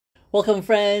Welcome,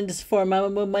 friends. For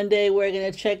Mamamoo Monday, we're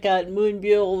going to check out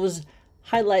Moonbyul's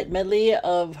highlight medley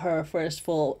of her first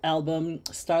full album,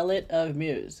 Starlit of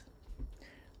Muse.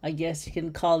 I guess you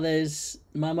can call this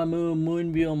Mamamoo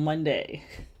Moonbyul Monday.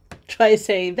 Try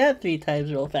saying that 3 times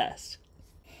real fast.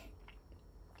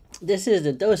 This is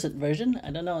the docent version.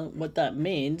 I don't know what that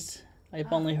means.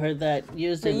 I've only heard that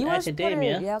used in 2월 18일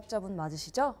academia. 예약자분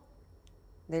맞으시죠?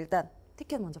 네, 일단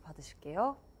티켓 먼저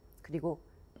받으실게요. 그리고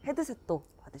헤드셋도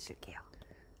받으실게요.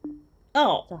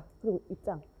 Oh. 자, 그리고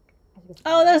입장 하시겠습니다.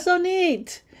 Oh, that's so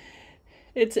neat.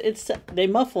 It's they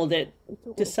muffled it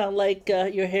to sound like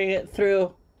you're hearing it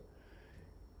through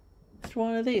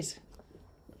one of these.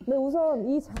 네, 우선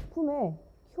이 작품의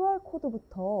QR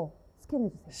코드부터 스캔해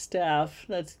주세요. Staff.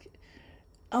 That's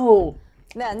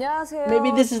네, 안녕하세요.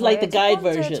 Maybe this is like the guide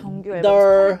version.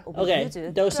 Okay,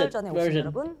 docent version.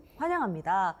 여러분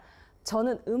환영합니다.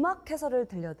 저는 음악 해설을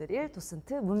들려드릴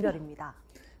도슨트 문별입니다.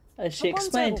 As 첫 she 번째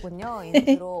explained. 곡은요,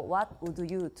 인트로 What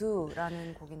Would You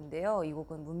Do라는 곡인데요. 이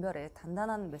곡은 문별의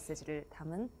단단한 메시지를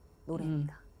담은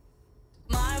노래입니다.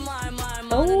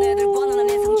 많은 애들 번호는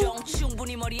예상종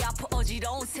충분히 머리 아파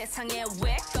어지러운 세상에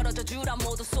왜 떨어져 주라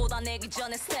모두 쏟아내기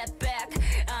전에 step back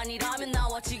아니라면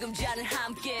나와 지금 자는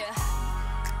함께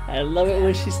I love it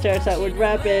when she starts out with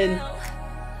rapping.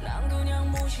 난 그냥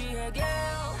무시해게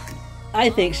I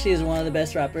think she's one of the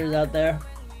best rappers out there.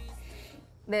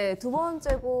 네, 두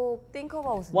번째 곡 Think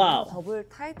About은 Wow. 더블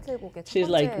타이틀곡의 첫 She's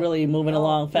번째 like really moving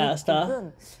along fast, huh?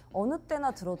 곡은 어느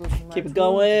때나 들어도 정말 Keep it 좋은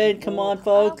going. 곡이고 Come on,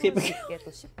 folks. Keep it 따라부를 수 있게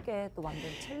또 쉽게 또 만든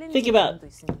챌린지 Think About. 부분도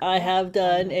있으니까 I have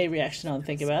done a reaction on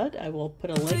Think About. I will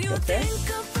put a link up there. think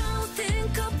about me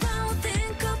think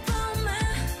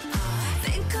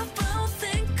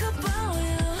about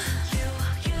you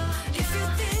if you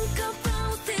think about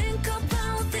me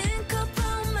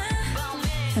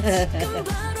지금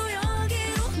바로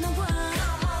여기로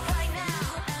나와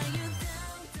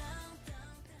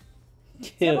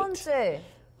세 Cute. 번째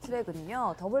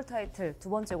트랙은요, 더블 타이틀 두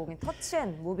번째 곡인 Touch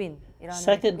and Move인이라는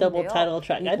Second double 곡인데요. title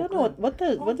track. 이 I don't know 곡은 what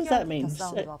does that mean? 펑키한 기타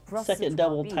사운드와 브라스 Second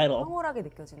double 조합이 title. 황홀하게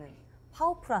느껴지는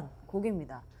파워풀한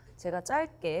곡입니다. 제가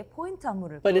짧게 포인트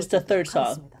안무를 But it's the third 보여드리도록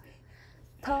song. 하겠습니다.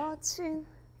 Touching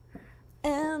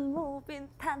and moving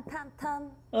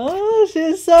탄탄탄. Oh,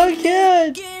 she's so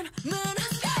cute.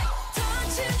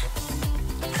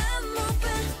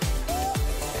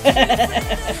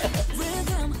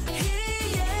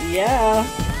 Yeah.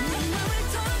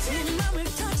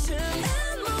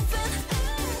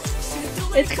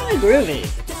 It's kind of groovy.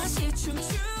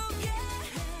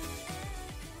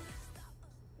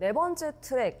 네 번째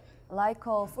트랙 Like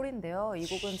a Fool인데요. 이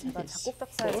곡은 제가 작곡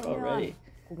작사에 Fool 참여한 already.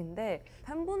 곡인데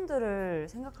팬분들을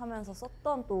생각하면서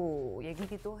썼던 또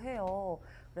얘기기도 해요.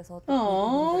 그래서 또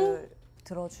Aww. 팬분들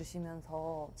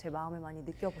들어주시면서 제 마음을 많이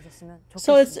느껴보셨으면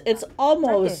So 좋겠습니다. it's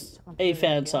almost 짧게 잠깐 a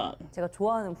fan 들려드릴게요. song. 제가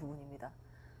좋아하는 부분입니다.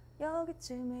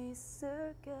 여기쯤에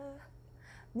있을게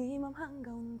네 맘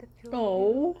한가운데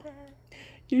Oh. 표현해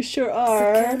You sure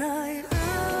are.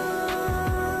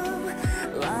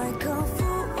 Like a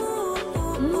fool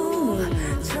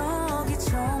저기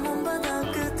저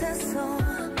먼바다 끝에서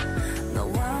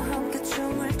너와 함께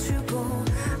춤을 추고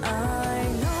I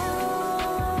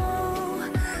know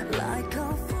Like a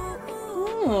fool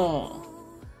Oh.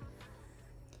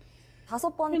 다섯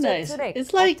번째 Nice. 트랙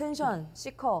It's like- Attention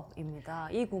Seeker입니다.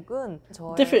 이 곡은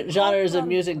저의 Different genres of 파워풀한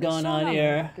music going on 시원함을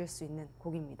here. 느낄 수 있는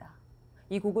곡입니다.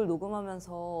 이 곡을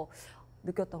녹음하면서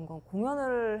느꼈던 건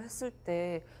공연을 했을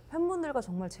때 팬분들과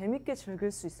정말 재밌게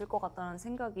즐길 수 있을 것 같다는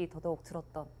생각이 더더욱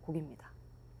들었던 곡입니다.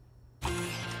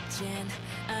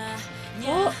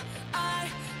 Oh.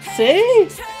 See?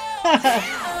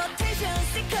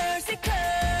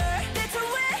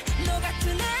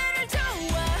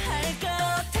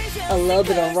 A little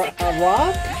bit of rock.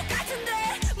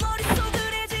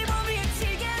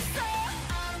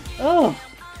 Oh,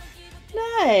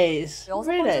 nice. 여섯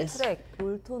Very 번째 nice. 트랙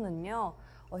울토는요,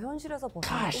 현실에서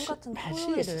벗어난 Gosh, 꿈같은 man,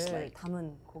 she is just 토요일을 like-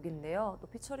 담은 곡인데요. 또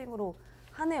피처링으로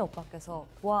한혜 오빠께서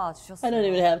도와주셨어요. I don't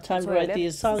even have time to 저의 write 랩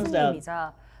these songs down.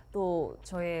 스승님이자 또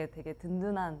저의 되게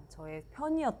든든한 저의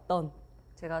편이었던,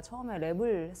 제가 처음에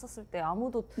랩을 했었을 때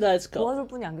아무도 That's cool. 도와줄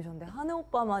분이 안 계셨는데 한혜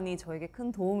오빠만이 저에게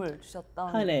큰 도움을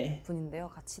주셨던 한혜. 분인데요.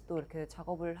 같이 또 이렇게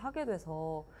작업을 하게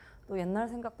돼서 또 옛날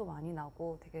생각도 많이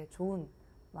나고 되게 좋은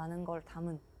많은 걸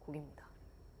담은 곡입니다.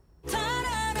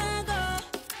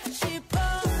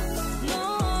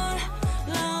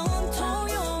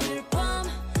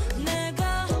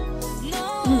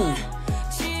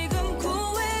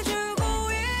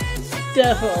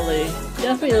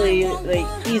 Definitely like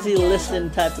easy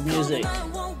listen type of music.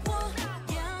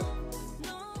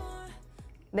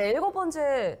 네, 일곱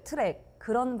번째 트랙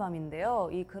그런 밤인데요.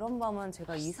 이 그런 밤은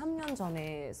제가 2, 3년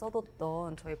전에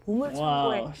써뒀던 저의 보물 Wow,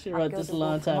 창고에 she wrote this a 아껴두고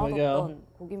long time ago. 담아뒀던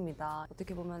곡입니다.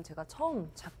 어떻게 보면 제가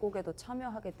처음 작곡에도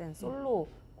참여하게 된 솔로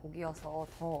곡이어서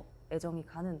더 애정이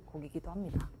가는 곡이기도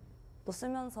합니다. 또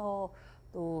쓰면서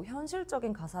또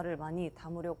현실적인 가사를 많이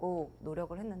담으려고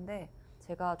노력을 했는데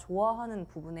제가 좋아하는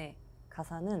부분의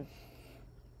가사는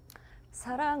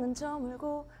사랑은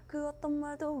저물고 그 어떤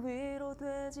말도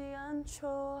위로되지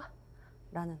않죠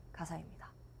라는 가사입니다.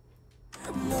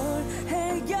 뭘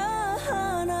해야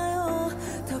하나요?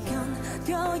 더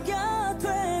견뎌야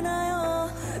되나요?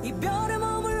 이별에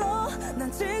머물러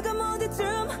난 지금 어디쯤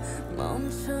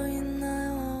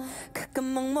멈춰있나요?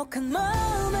 가끔 먹먹한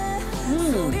마음에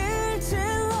소리를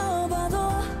질러봐도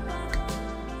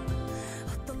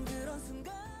어떤 그런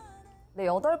순간 네,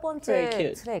 8번째 Very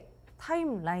cute. 트랙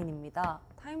타임라인입니다.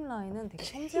 타임라인은 되게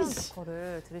섬세한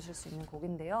보컬을 들으실 수 있는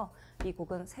곡인데요. 이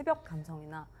곡은 새벽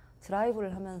감성이나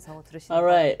드라이브를 하면서 들으시는 걸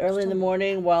Alright, early in the 추천드립니다.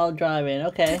 morning while driving.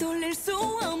 Okay. 되돌릴 수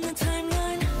없는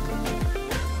타임라인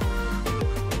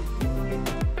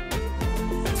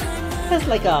Has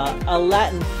like a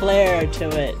Latin flair to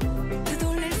it.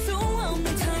 되돌릴 수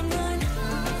없는 타임라인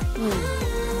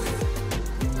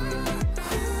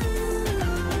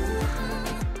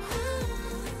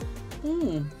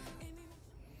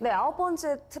네,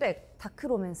 9번째 트랙 다크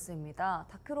로맨스입니다.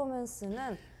 다크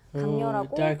로맨스는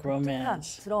강렬하고 dark 독특한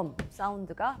romance. 드럼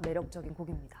사운드가 매력적인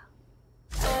곡입니다.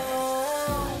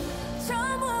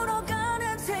 저물어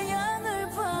가는 태양을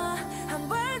봐 한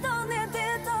발 더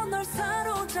내딛던 널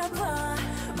사로잡아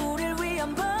우릴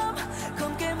위한 밤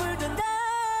검게 물든 달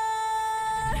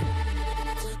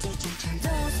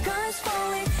The sky's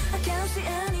falling I can't see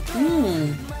any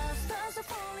clouds My stars are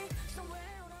falling somewhere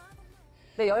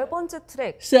네, 10번째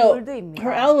트랙 So, 골드입니다.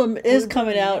 her album is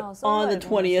coming 골드는요, out 솔로 on the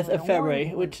 20th of 앨범에서 February,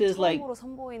 영원 which is like 처음으로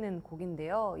선보이는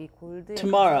곡인데요. 이 골드의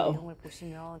tomorrow. 가사 내용을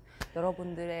보시면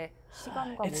여러분들의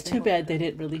시간과 It's 모든 too bad 것들을 they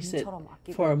didn't release it 금처럼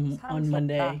아끼고 for on 사랑스럽다,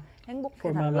 Monday. for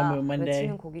행복해달라 Mamamoo Monday.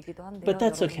 외치는 곡이기도 한데요. But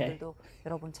that's okay. 여러분들도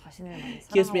여러분 자신을 많이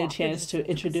Gives me a 사랑하고 chance to 아껴주셨으면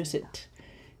introduce 좋겠습니다. it.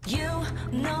 You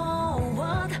know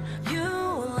what you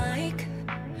like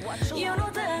You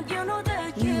know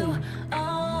that you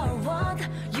are what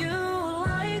you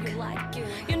like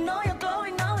You know you're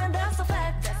going nowhere, that's a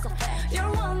fact You're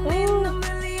one in a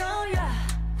million, yeah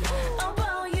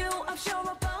About you, I'm sure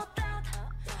about that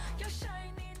You're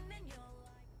shining in your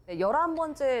light 네,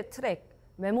 11번째 트랙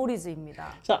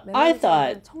메모리즈입니다. So, I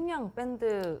thought, 청량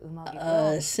밴드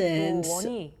음악이고요. since, 또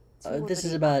원희 this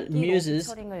is 친구들이 about 악기로 Muses,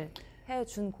 피처링을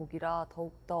해준 곡이라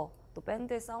더욱더 또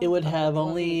밴드의 it would 사운드가 have 더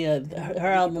only, 좋아지는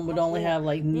her album would only have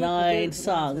like 이 곡을 9 들으면서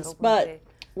songs, but 여러분들의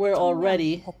we're 청량,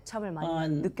 already 벅참을 많이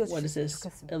on, 느껴주셨으면 what is this,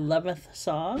 좋겠습니다. 11th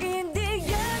song? In the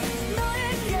end,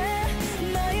 너에게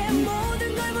나의 모든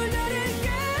걸 물들일게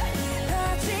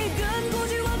아직은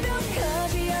굳이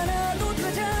완벽하지 않아도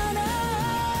되잖아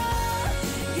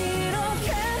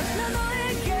이렇게 난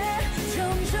너에게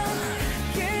점점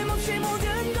힘없이 모든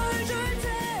걸 줄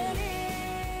테니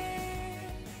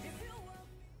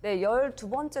네,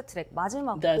 12번째 트랙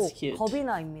마지막 That's 곡 cute.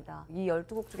 겁이나입니다. 이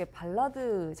 12곡 중에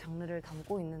발라드 장르를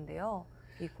담고 있는데요.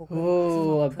 이 곡은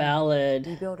Ooh, a 가슴 아픈 ballad.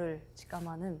 이별을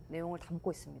직감하는 내용을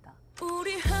담고 있습니다.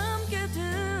 우리 함께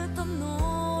듣던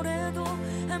노래도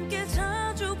함께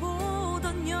자주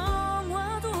보던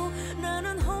영화도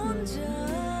나는 혼자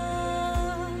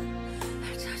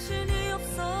할 자신이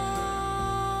없어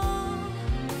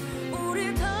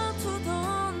우리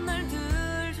다투던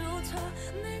날들조차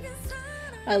내겐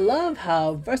I love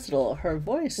how versatile her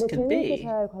voice could be.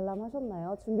 잘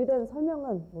관람하셨나요? 준비된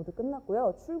설명은 모두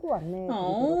끝났고요. 출구 안내해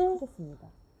어. 드리도록 하겠습니다.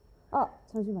 아,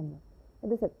 잠시만요.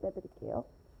 헤드셋 빼드릴게요.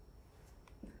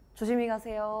 조심히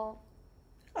가세요.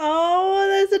 Oh,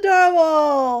 that's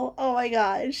adorable. Oh my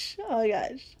gosh. Oh my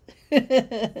gosh.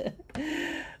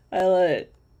 I love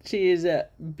it. She is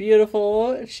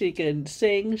beautiful. She can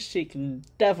sing. She can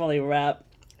definitely rap.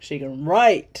 She can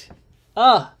write.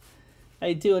 Ah,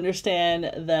 I do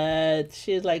understand that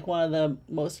she's like one of the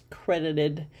most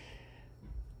credited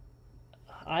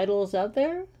idols out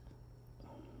there.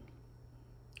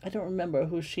 I don't remember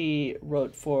who she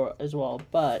wrote for as well,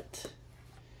 but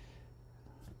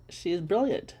she is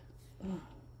brilliant.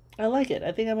 I like it.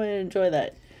 I think I'm going to enjoy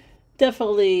that.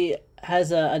 Definitely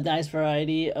has a nice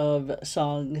variety of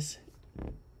songs.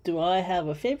 Do I have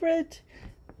a favorite?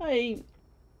 I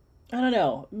don't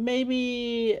know.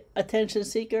 Maybe Attention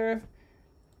Seeker.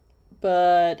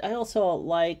 But I also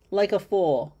like a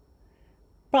Fool.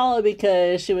 Probably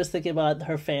because she was thinking about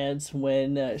her fans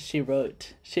when she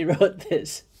wrote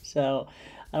this. So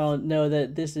I don't know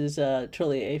that this is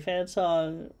truly a fan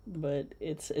song, but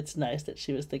it's nice that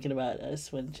she was thinking about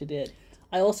us when she did.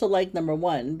 I also like number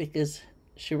one because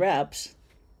she raps,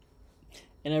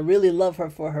 and I really love her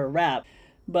for her rap.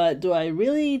 But do I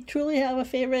really truly have a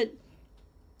favorite?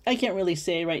 I can't really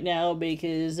say right now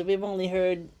because we've only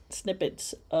heard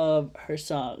snippets of her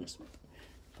songs.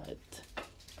 But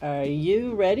are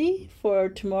you ready for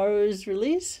tomorrow's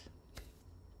release?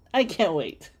 I can't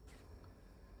wait.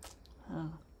 Oh.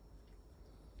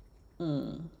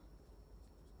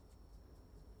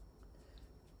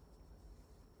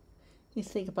 You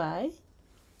say goodbye?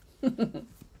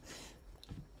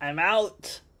 I'm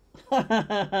out.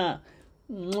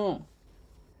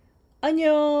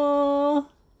 안녕.